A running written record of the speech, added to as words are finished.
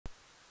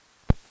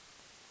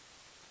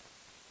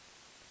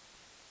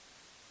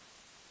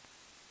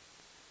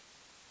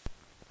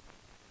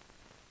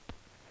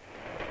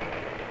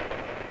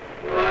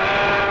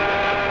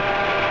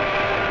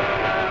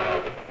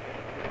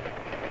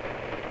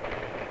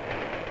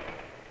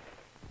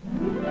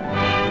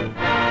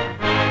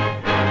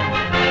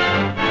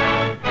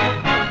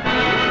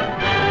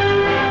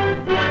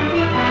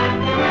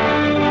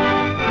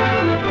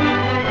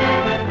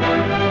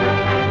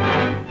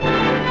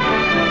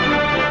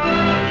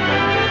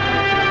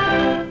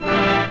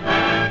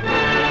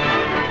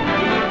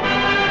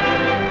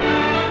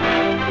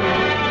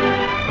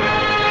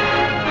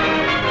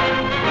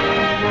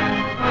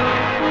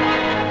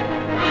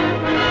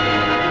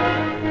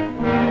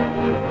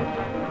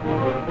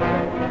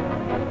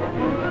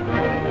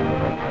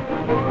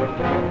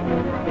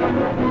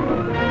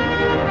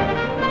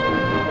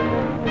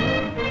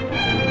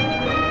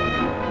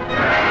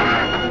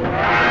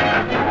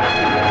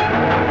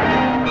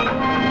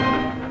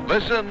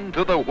Listen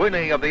to the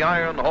whinny of the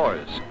iron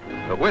horse,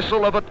 the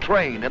whistle of a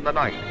train in the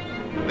night.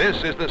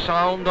 This is the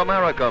sound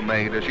America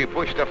made as she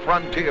pushed the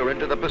frontier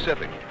into the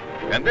Pacific.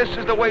 And this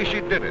is the way she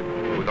did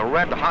it, with a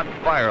red-hot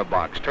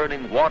firebox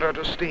turning water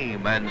to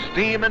steam and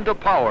steam into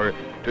power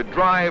to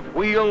drive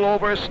wheel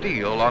over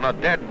steel on a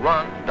dead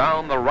run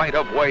down the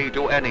right-of-way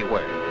to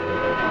anywhere.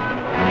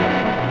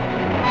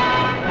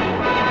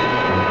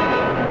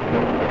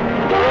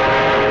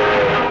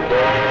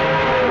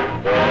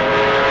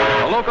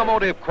 The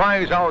locomotive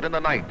cries out in the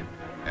night,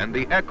 and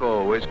the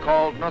echo is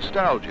called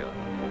nostalgia,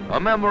 a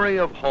memory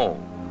of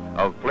home,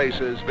 of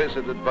places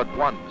visited but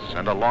once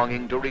and a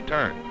longing to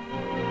return.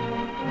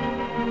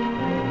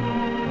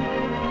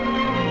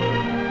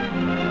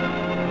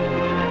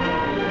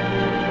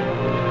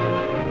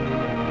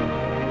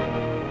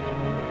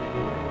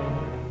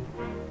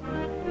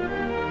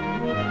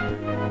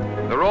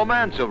 The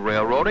romance of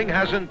railroading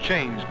hasn't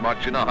changed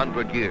much in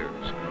 100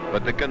 years,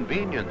 but the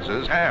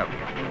conveniences have.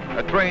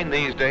 A train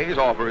these days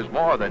offers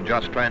more than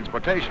just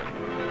transportation.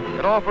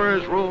 It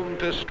offers room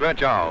to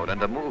stretch out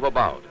and to move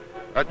about,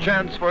 a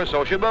chance for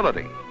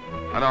sociability,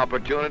 an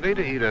opportunity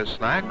to eat a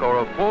snack or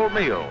a full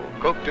meal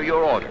cooked to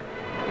your order.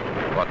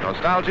 But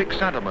nostalgic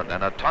sentiment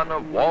and a ton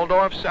of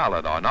Waldorf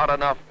salad are not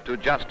enough to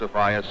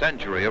justify a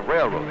century of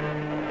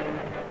railroading.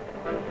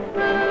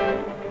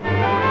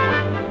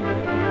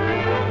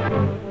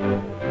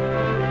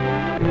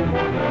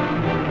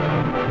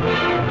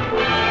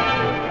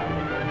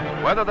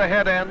 Whether the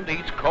head end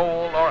eats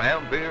coal or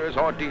amperes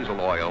or diesel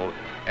oil,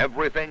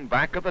 everything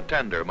back of the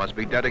tender must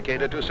be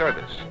dedicated to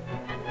service.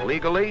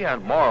 Legally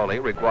and morally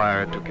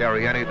required to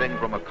carry anything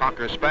from a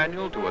cocker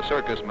spaniel to a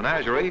circus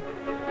menagerie,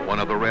 one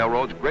of the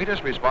railroad's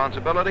greatest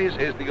responsibilities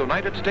is the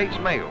United States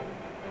mail.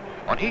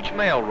 On each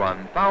mail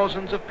run,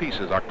 thousands of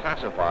pieces are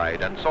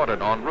classified and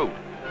sorted en route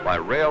by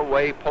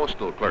railway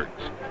postal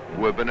clerks,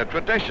 who have been a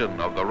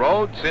tradition of the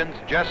road since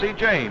Jesse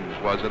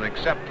James was an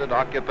accepted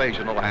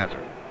occupational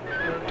hazard.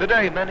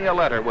 Today, many a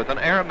letter with an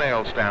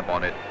airmail stamp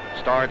on it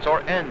starts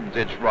or ends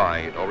its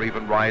ride, or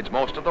even rides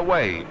most of the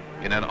way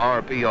in an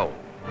RPO.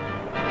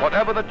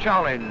 Whatever the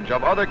challenge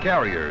of other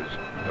carriers,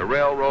 the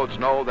railroads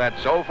know that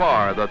so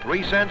far the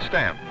 3-cent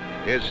stamp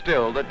is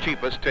still the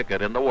cheapest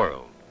ticket in the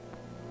world.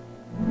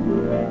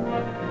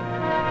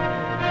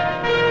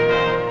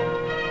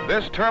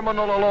 This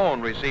terminal alone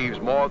receives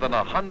more than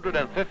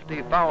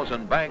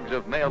 150,000 bags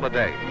of mail a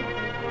day.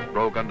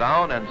 Broken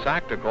down and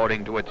sacked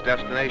according to its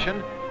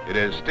destination, it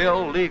is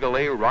still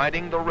legally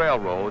riding the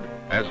railroad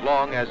as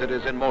long as it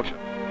is in motion.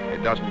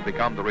 It doesn't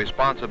become the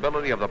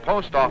responsibility of the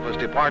post office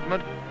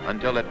department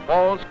until it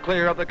falls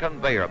clear of the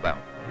conveyor belt.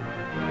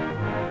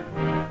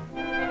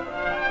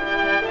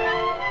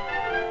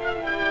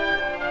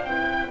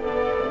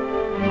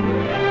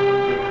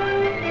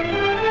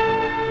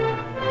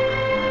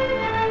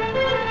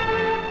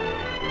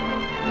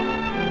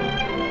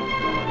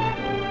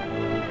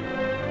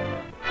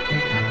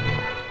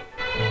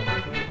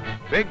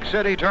 Big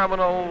city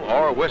terminal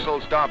or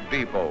whistle stop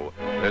depot,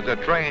 there's a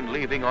train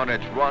leaving on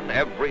its run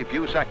every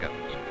few seconds.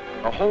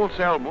 A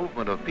wholesale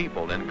movement of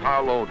people in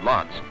carload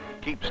lots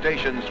keep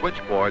station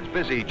switchboards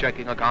busy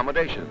checking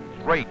accommodations,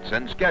 rates,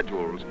 and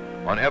schedules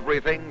on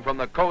everything from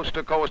the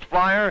coast-to-coast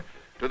flyer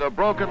to the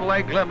broken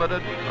leg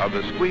limited of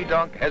the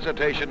Squedunk,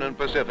 Hesitation, and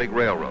Pacific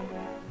Railroad.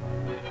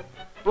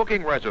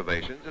 Booking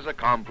reservations is a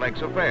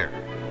complex affair.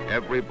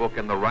 Every book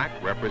in the rack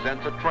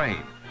represents a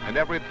train, and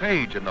every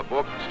page in the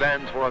book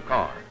stands for a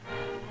car.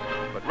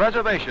 But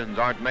reservations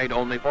aren't made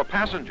only for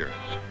passengers.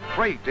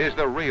 Freight is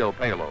the real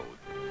payload.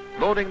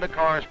 Loading the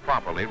cars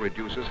properly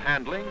reduces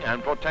handling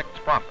and protects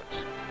profits.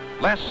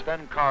 Less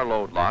than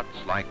carload lots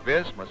like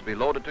this must be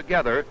loaded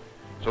together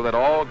so that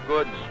all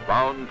goods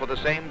bound for the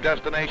same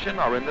destination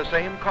are in the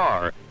same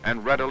car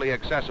and readily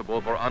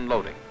accessible for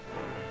unloading.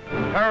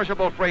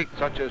 Perishable freight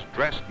such as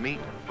dressed meat,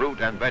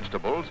 fruit, and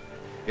vegetables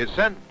is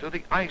sent to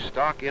the ice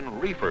dock in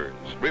reefers,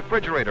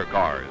 refrigerator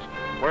cars,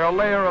 where a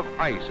layer of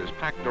ice is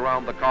packed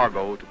around the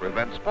cargo to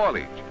prevent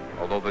spoilage,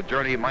 although the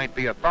journey might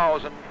be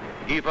 1,000,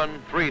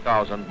 even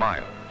 3,000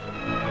 miles.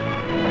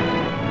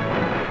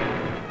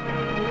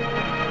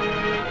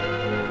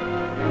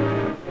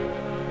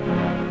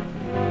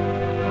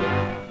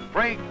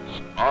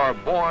 Freights are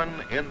born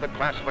in the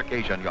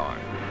classification yard.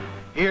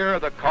 Here,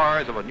 the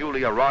cars of a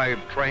newly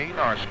arrived train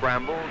are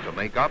scrambled to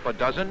make up a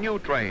dozen new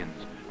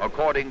trains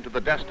according to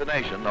the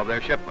destination of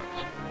their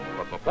shipments.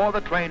 But before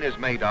the train is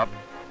made up,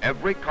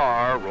 every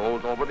car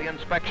rolls over the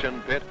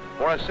inspection pit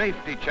for a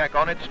safety check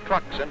on its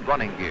trucks and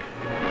running gear.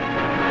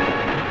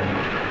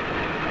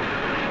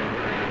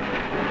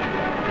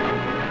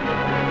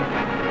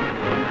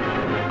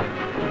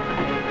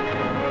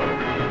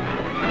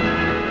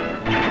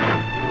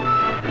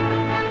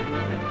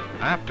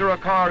 After a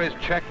car is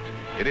checked,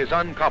 it is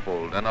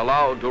uncoupled and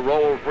allowed to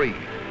roll free.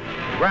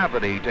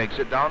 Gravity takes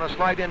it down a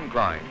slight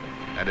incline,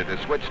 and it is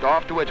switched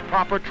off to its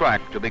proper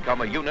track to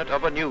become a unit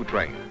of a new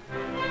train.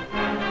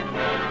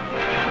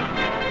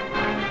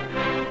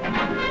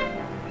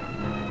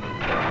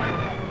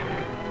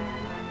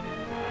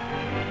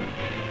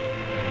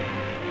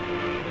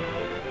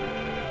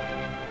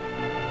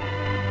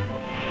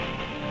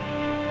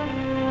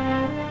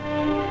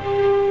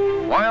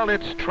 While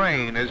its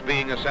train is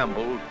being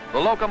assembled, the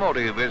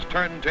locomotive is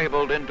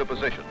turntabled into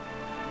position.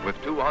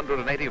 With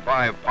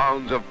 285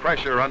 pounds of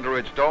pressure under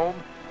its dome,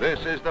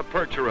 this is the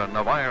Percheron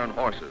of iron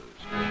horses.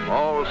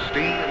 All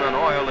steam and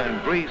oil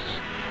and grease,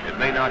 it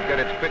may not get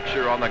its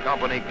picture on the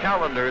company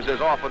calendars as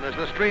often as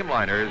the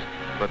streamliners,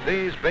 but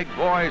these big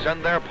boys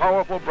and their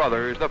powerful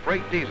brothers, the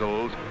freight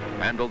diesels,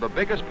 handle the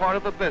biggest part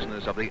of the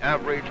business of the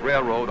average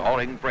railroad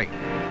hauling freight.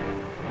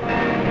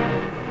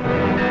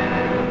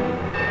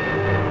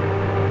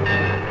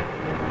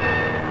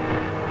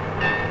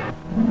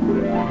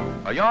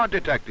 A yard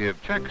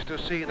detective checks to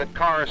see that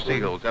car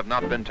seals have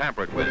not been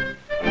tampered with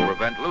to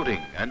prevent looting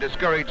and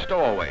discourage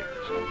stowaways.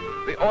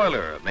 The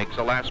oiler makes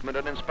a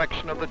last-minute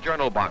inspection of the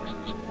journal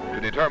boxes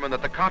to determine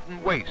that the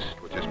cotton waste,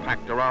 which is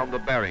packed around the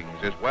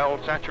bearings, is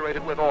well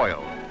saturated with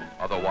oil.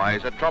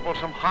 Otherwise, a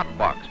troublesome hot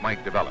box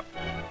might develop.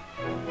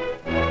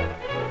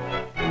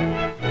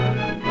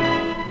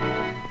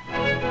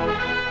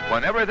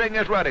 When everything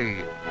is ready,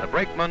 the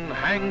brakeman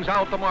hangs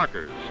out the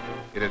markers.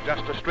 It is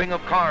just a string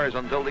of cars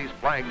until these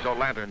flags or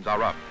lanterns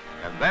are up.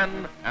 And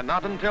then, and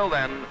not until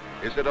then,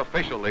 is it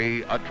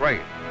officially a train.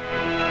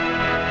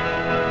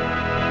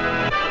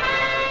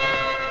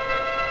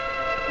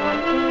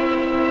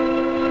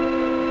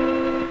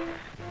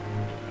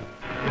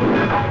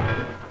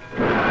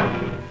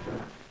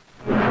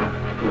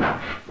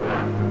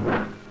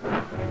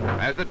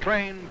 As the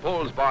train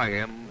pulls by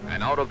him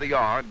and out of the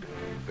yard,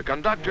 the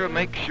conductor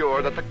makes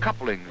sure that the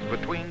couplings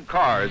between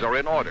cars are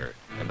in order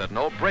and that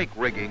no brake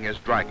rigging is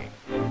dragging.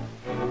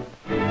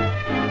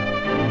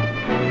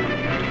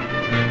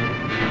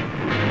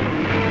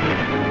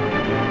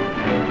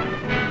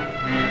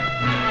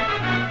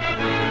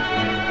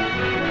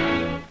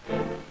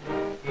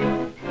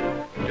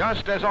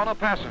 Just as on a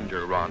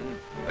passenger run,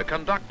 the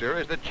conductor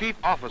is the chief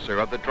officer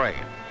of the train,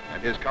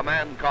 and his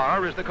command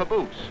car is the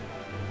caboose.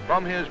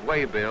 From his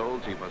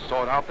waybills, he must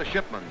sort out the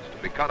shipments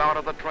to be cut out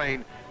of the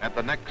train at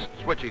the next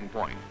switching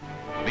point.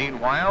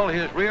 Meanwhile,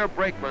 his rear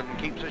brakeman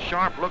keeps a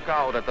sharp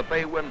lookout at the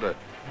bay window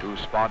to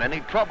spot any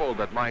trouble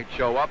that might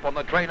show up on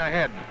the train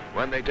ahead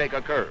when they take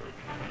a curve.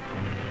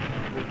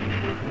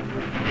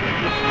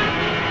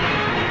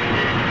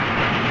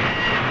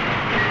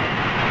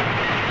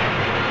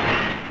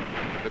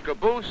 The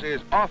caboose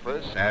is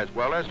office as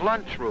well as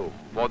lunchroom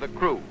for the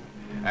crew,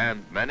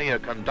 and many a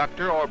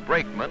conductor or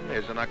brakeman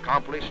is an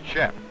accomplished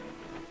chef.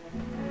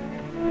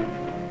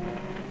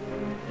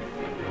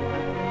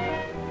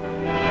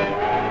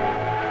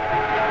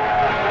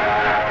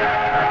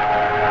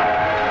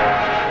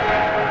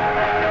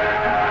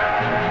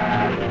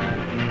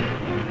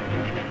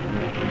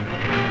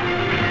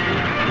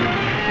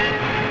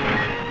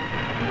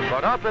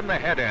 But up in the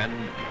head end,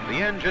 the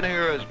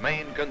engineer's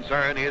main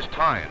concern is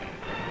time.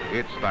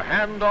 It's the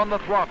hand on the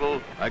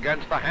throttle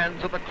against the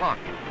hands of the clock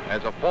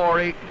as a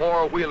 4/8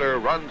 four-wheeler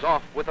runs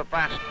off with a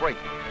fast brake,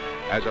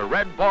 as a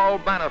red ball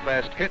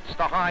manifest hits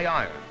the high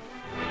iron.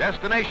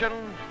 Destination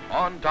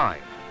on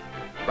time.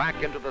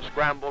 Back into the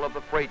scramble of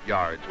the freight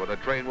yards where the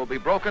train will be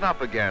broken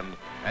up again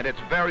and its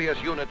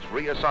various units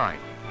reassigned.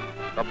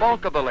 The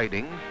bulk of the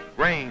lading,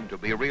 grain to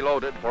be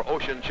reloaded for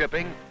ocean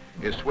shipping,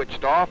 is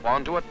switched off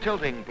onto a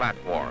tilting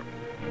platform.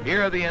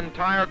 Here the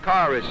entire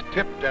car is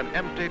tipped and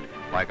emptied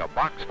like a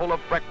box full of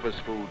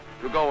breakfast food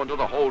to go into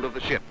the hold of the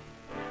ship.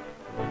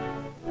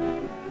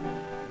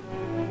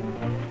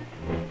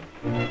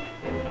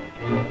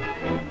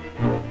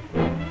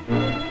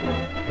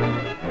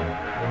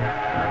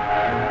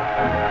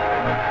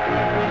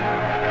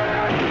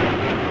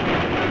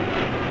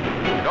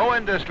 No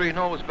industry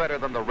knows better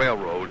than the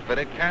railroads that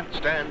it can't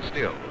stand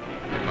still.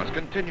 It must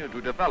continue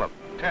to develop,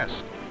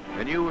 test,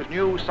 and use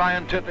new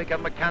scientific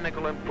and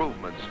mechanical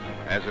improvements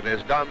as it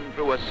has done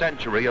through a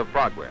century of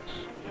progress.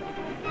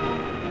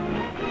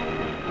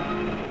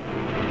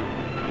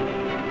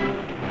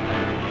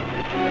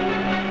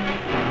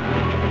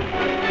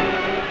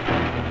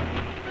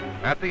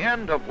 At the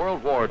end of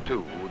World War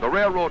II, the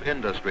railroad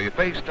industry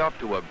faced up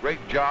to a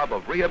great job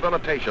of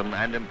rehabilitation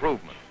and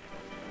improvement.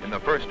 In the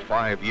first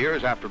 5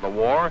 years after the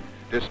war,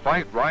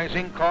 despite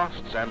rising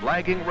costs and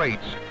lagging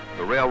rates,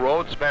 the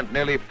railroad spent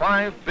nearly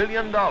 $5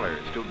 billion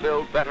to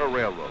build better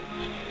railroads,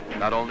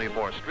 not only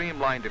for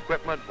streamlined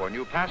equipment for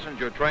new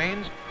passenger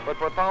trains, but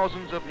for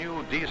thousands of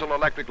new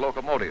diesel-electric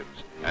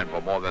locomotives, and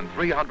for more than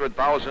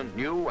 300,000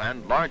 new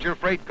and larger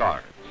freight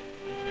cars.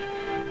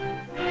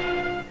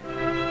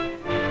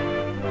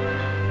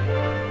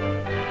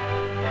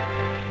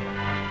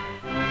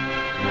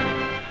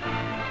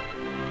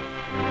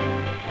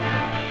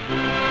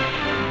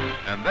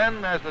 And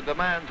then, as the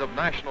demands of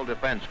national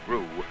defense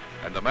grew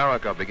and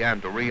America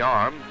began to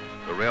rearm,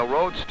 the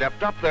railroads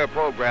stepped up their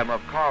program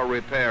of car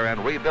repair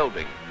and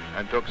rebuilding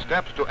and took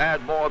steps to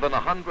add more than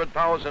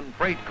 100,000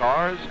 freight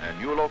cars and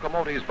new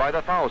locomotives by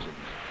the thousands,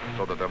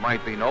 so that there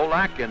might be no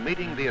lack in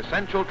meeting the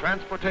essential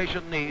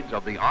transportation needs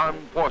of the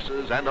armed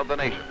forces and of the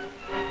nation.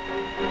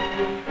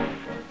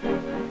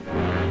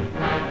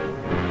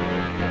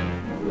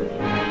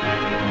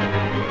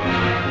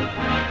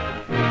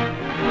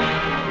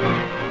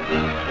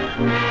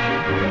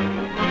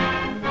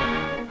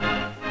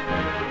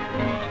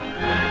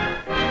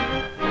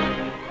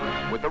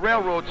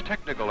 railroad's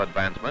technical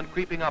advancement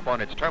creeping up on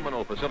its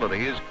terminal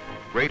facilities,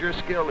 greater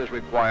skill is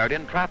required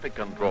in traffic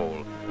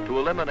control to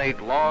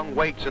eliminate long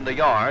waits in the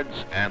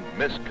yards and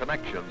missed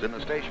connections in the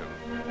station.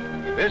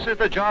 This is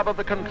the job of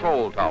the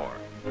control tower,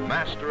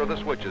 master of the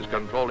switches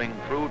controlling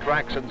through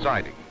tracks and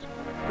sidings.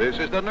 This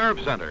is the nerve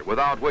center,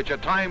 without which a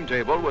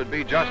timetable would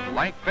be just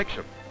light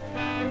fiction.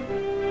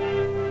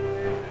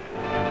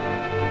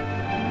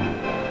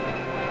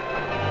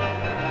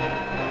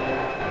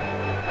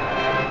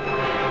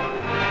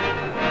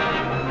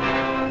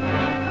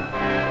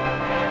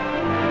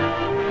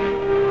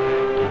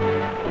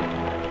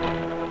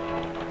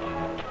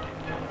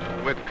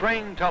 With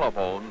train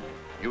telephone,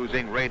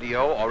 using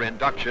radio or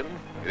induction,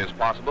 it is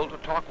possible to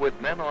talk with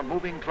men on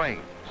moving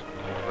trains.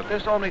 But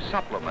this only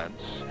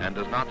supplements and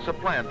does not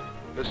supplant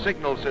the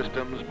signal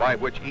systems by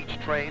which each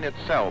train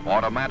itself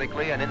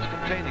automatically and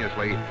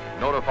instantaneously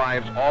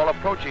notifies all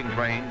approaching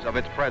trains of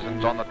its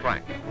presence on the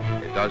track.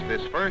 It does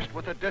this first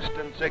with a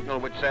distance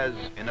signal which says,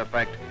 in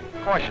effect,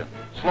 caution,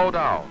 slow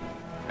down,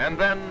 and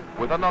then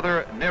with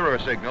another nearer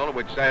signal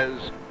which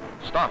says,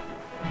 stop.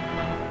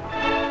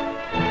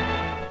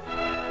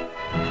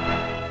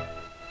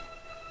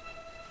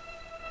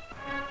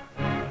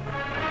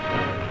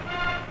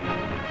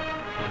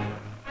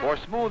 For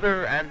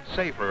smoother and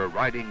safer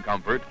riding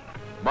comfort,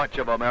 much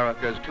of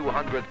America's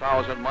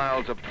 200,000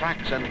 miles of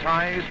tracks and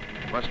ties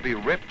must be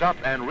ripped up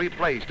and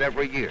replaced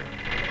every year.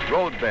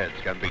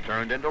 Roadbeds can be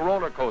turned into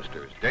roller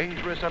coasters,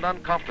 dangerous and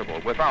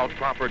uncomfortable without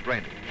proper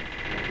drainage.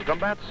 To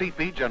combat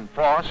seepage and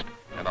frost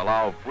and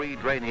allow free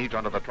drainage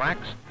onto the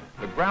tracks,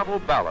 the gravel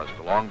ballast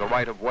along the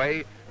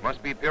right-of-way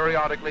must be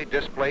periodically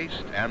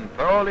displaced and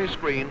thoroughly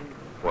screened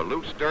for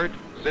loose dirt,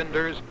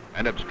 cinders,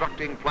 and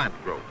obstructing plant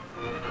growth.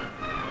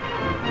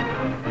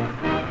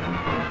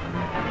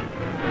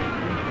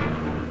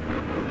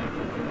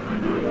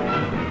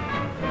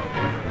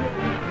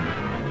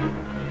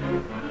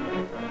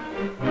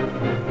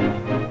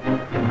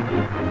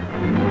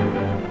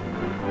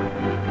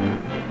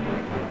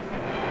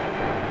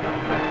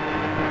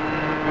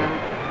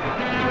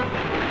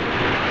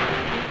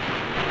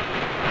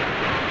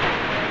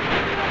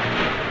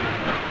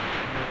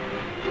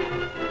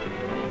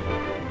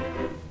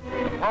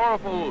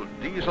 Powerful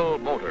diesel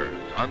motors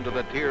under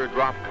the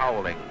teardrop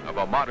cowling of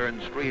a modern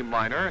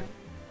streamliner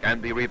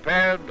can be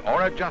repaired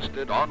or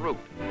adjusted en route.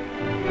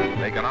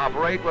 They can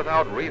operate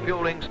without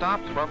refueling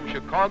stops from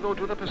Chicago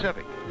to the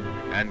Pacific,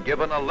 and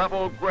given a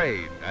level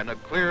grade and a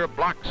clear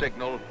block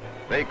signal,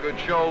 they could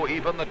show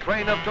even the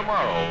train of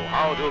tomorrow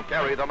how to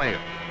carry the mail.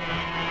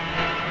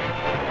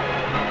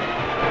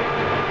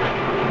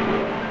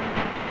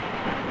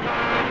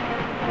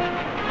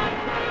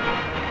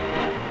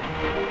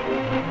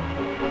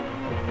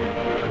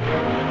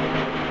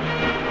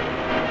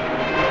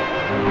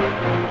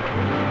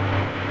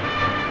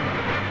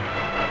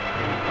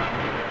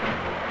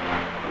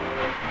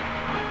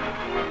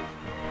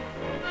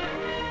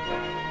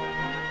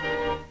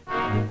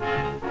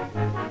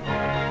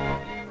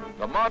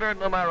 The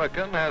modern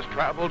American has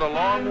traveled a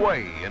long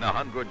way in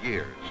 100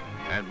 years,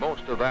 and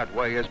most of that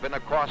way has been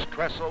across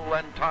trestle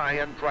and tie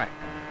and track.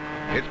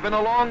 It's been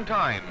a long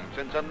time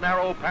since a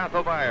narrow path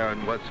of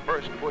iron was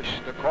first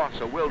pushed across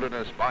a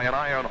wilderness by an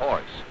iron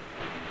horse.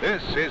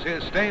 This is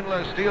his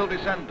stainless steel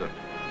descendant.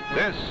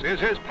 This is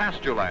his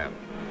pasture land.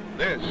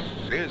 This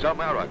is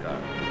America.